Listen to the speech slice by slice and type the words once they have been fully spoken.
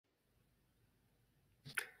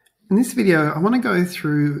In this video, I want to go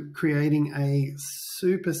through creating a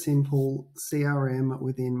super simple CRM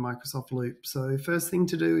within Microsoft Loop. So first thing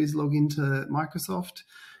to do is log into Microsoft,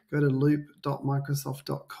 go to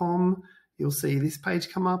loop.microsoft.com. You'll see this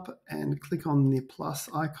page come up and click on the plus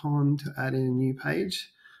icon to add in a new page.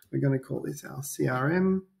 We're going to call this our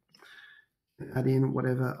CRM. Add in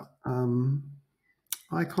whatever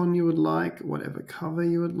icon you would like, whatever cover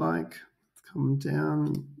you would like. Let's come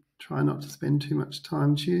down. Try not to spend too much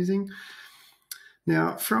time choosing.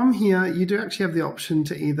 Now from here, you do actually have the option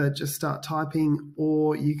to either just start typing,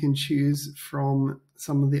 or you can choose from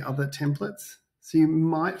some of the other templates. So you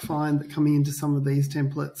might find that coming into some of these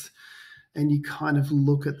templates and you kind of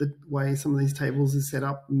look at the way some of these tables are set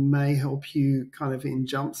up may help you kind of in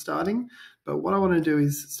jump starting. But what I want to do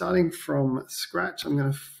is, starting from scratch, I'm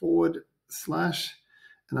going to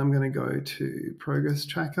 / and I'm going to go to progress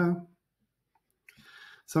tracker.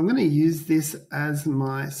 So I'm going to use this as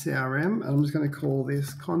my CRM, and I'm just going to call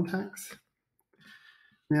this contacts.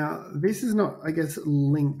 Now, this is not, I guess,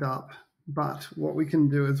 linked up, but what we can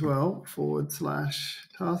do as well,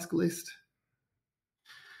 / task list.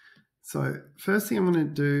 So first thing I'm going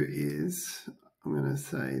to do is I'm going to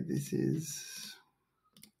say this is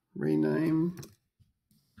rename,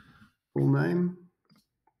 full name.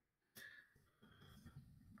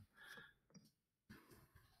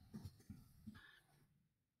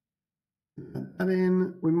 Add that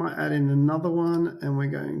in. We might add in another one, and we're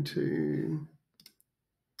going to,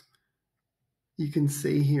 you can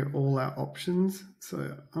see here all our options.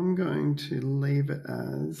 So I'm going to leave it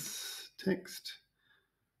as text.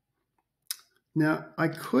 Now I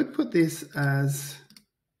could put this as,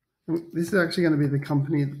 this is actually going to be the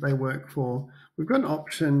company that they work for. We've got an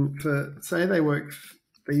option for, say they work,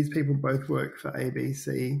 these people both work for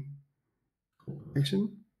ABC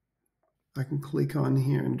Corporation. I can click on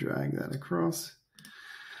here and drag that across.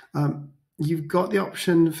 You've got the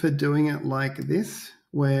option for doing it like this,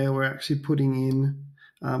 where we're actually putting in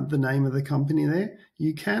the name of the company there.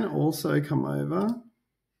 You can also come over,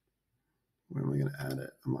 where am I going to add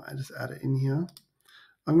it? I might just add it in here.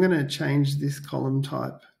 I'm going to change this column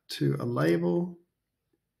type to a label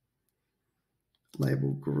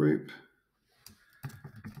group.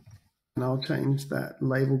 And I'll change that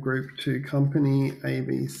label group to company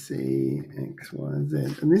ABC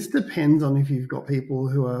XYZ. And this depends on if you've got people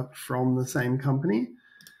who are from the same company.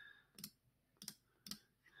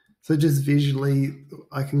 So just visually,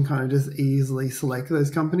 I can kind of just easily select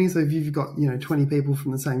those companies. So if you've got 20 people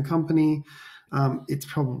from the same company, it's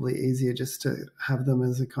probably easier just to have them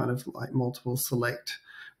as a kind of like multiple select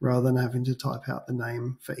rather than having to type out the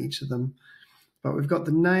name for each of them. But we've got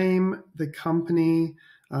the name, the company,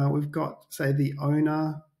 we've got, say, the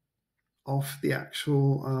owner of the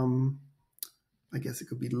actual, I guess it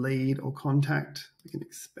could be lead or contact. We can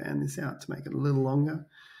expand this out to make it a little longer,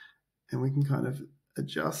 and we can kind of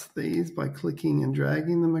adjust these by clicking and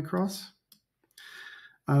dragging them across.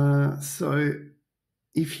 So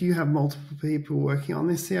if you have multiple people working on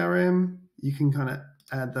this CRM, you can kind of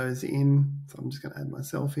add those in. So I'm just going to add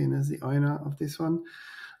myself in as the owner of this one.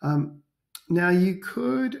 Now you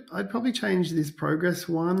could, I'd probably change this progress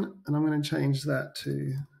one, and I'm going to change that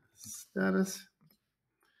to status.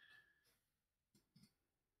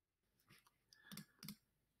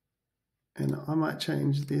 And I might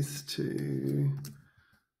change this to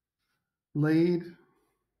lead.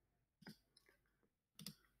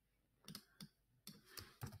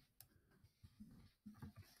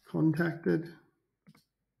 Contacted.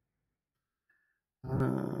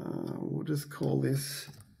 We'll just call this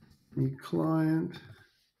new client.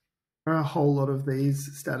 There are a whole lot of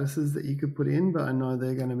these statuses that you could put in, but I know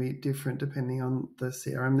they're going to be different depending on the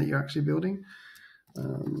CRM that you're actually building.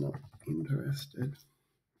 Not interested.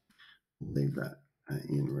 Leave that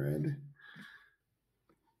in red.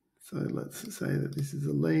 So let's say that this is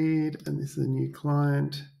a lead and this is a new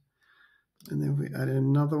client. And then we add in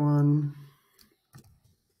another one.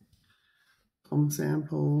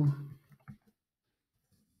 Sample.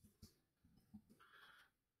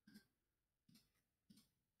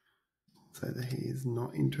 So that he is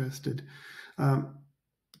not interested. And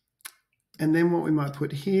then what we might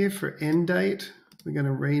put here for end date, we're going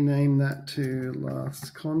to rename that to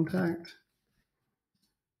last contact.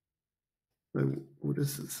 So we'll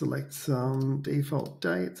just select some default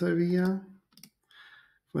dates over here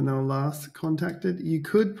when they were last contacted. You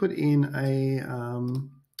could put in a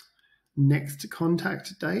next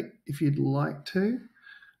contact date if you'd like to.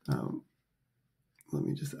 Let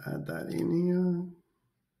me just add that in here.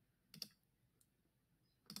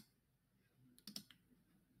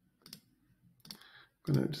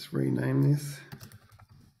 I'm going to just rename this.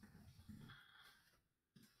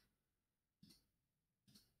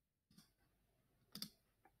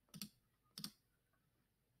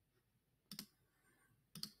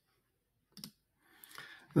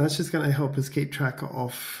 And that's just going to help us keep track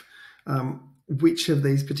of which of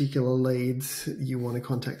these particular leads you want to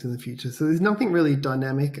contact in the future. So there's nothing really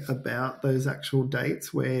dynamic about those actual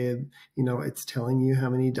dates where, you know, it's telling you how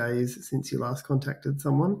many days since you last contacted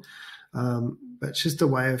someone. But it's just a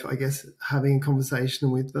way of, I guess, having a conversation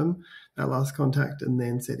with them, that last contact, and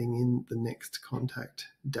then setting in the next contact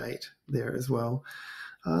date there as well.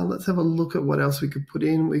 Let's have a look at what else we could put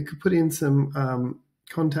in. We could put in some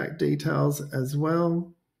contact details as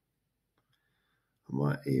well. I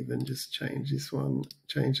might even just change this one,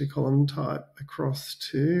 change the column type across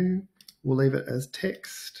to, we'll leave it as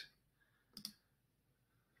text.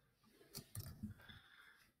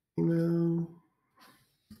 Email.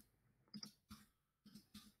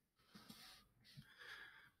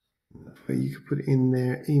 Where you could put in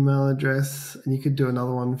their email address, and you could do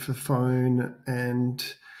another one for phone and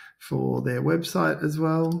for their website as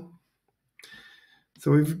well.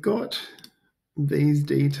 So we've got these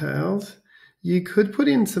details. You could put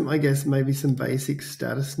in some, I guess, maybe some basic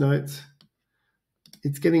status notes.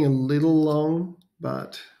 It's getting a little long,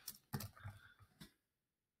 but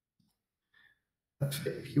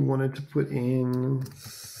if you wanted to put in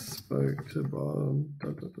spoke to Bob,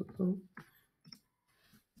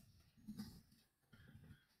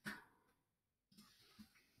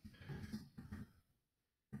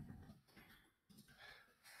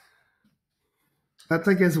 that's,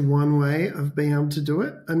 I guess, one way of being able to do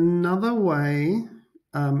it. Another way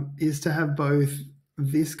is to have both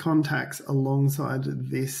this contacts alongside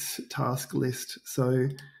this task list. So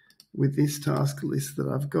with this task list that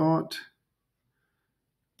I've got,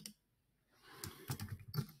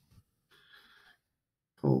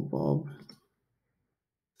 call Bob,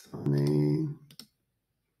 Sunny.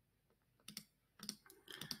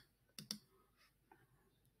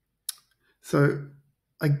 So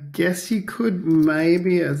I guess you could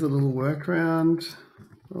maybe, as a little workaround,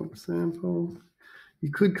 Bob sample,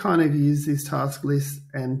 you could kind of use this task list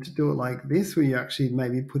and to do it like this, where you're actually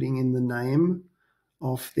maybe putting in the name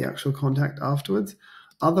of the actual contact afterwards.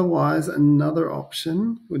 Otherwise, another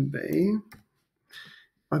option would be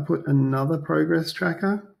I put another progress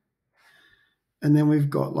tracker, and then we've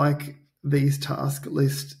got like these task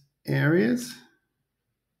list areas.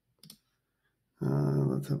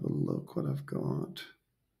 Let's have a look what I've got.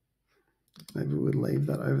 Maybe we'll leave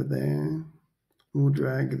that over there. We'll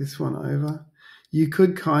drag this one over. You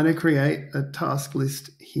could kind of create a task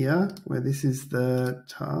list here where this is the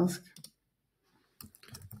task.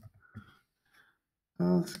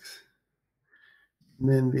 Tasks. And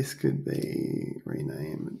then this could be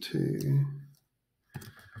renamed to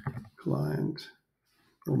client,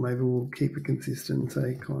 or maybe we'll keep it consistent and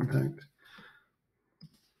say contact.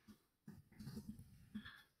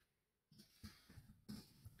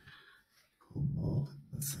 I'll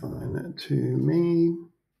assign it to me.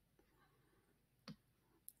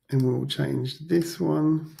 And we'll change this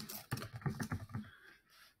one,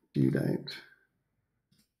 due date.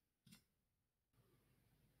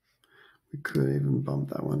 We could even bump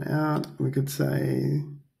that one out. We could say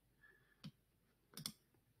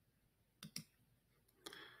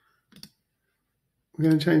we're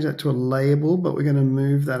going to change that to a label, but we're going to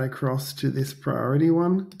move that across to this priority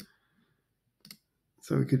one.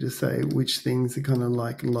 So we could just say which things are kind of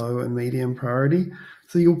like low and medium priority.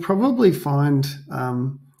 So you'll probably find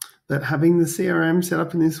that having the CRM set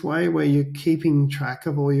up in this way, where you're keeping track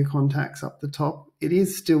of all your contacts up the top, it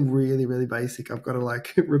is still really, really basic. I've got to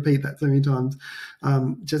like repeat that so many times,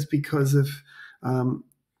 just because of the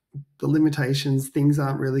limitations. Things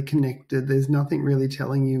aren't really connected. There's nothing really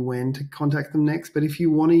telling you when to contact them next. But if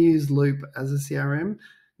you want to use Loop as a CRM,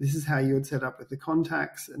 this is how you would set up with the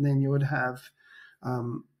contacts, and then you would have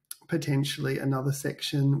potentially another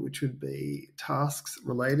section which would be tasks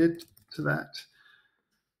related to that,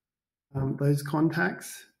 those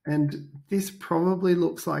contacts. And this probably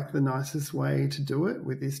looks like the nicest way to do it,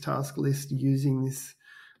 with this task list using this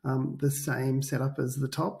the same setup as the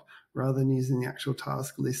top, rather than using the actual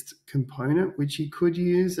task list component, which you could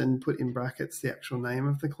use and put in brackets the actual name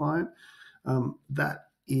of the client. That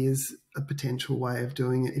is a potential way of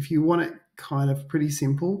doing it. If you want it kind of pretty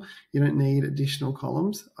simple, you don't need additional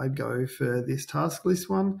columns, I'd go for this task list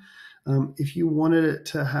one. If you wanted it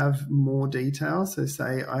to have more details, so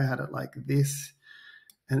say I had it like this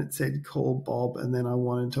and it said call Bob, and then I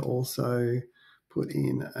wanted to also put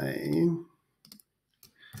in a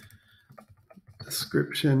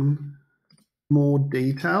description, more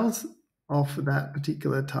details of that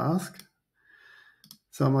particular task.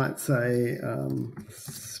 So I might say,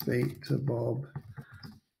 speak to Bob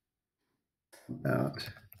about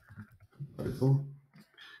proposal.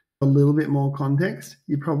 a little bit more context,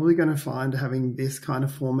 you're probably going to find having this kind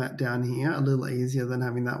of format down here a little easier than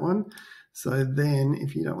having that one. So then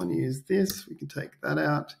if you don't want to use this, we can take that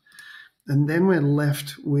out. And then we're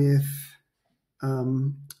left with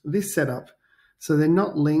this setup. So they're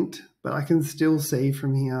not linked, but I can still see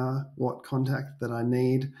from here what contact that I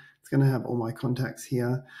need. It's going to have all my contacts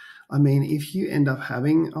here. I mean, if you end up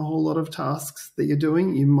having a whole lot of tasks that you're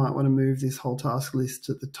doing, you might want to move this whole task list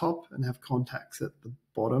to the top and have contacts at the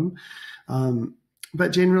bottom.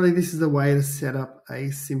 But generally, this is a way to set up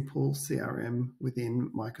a simple CRM within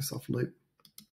Microsoft Loop.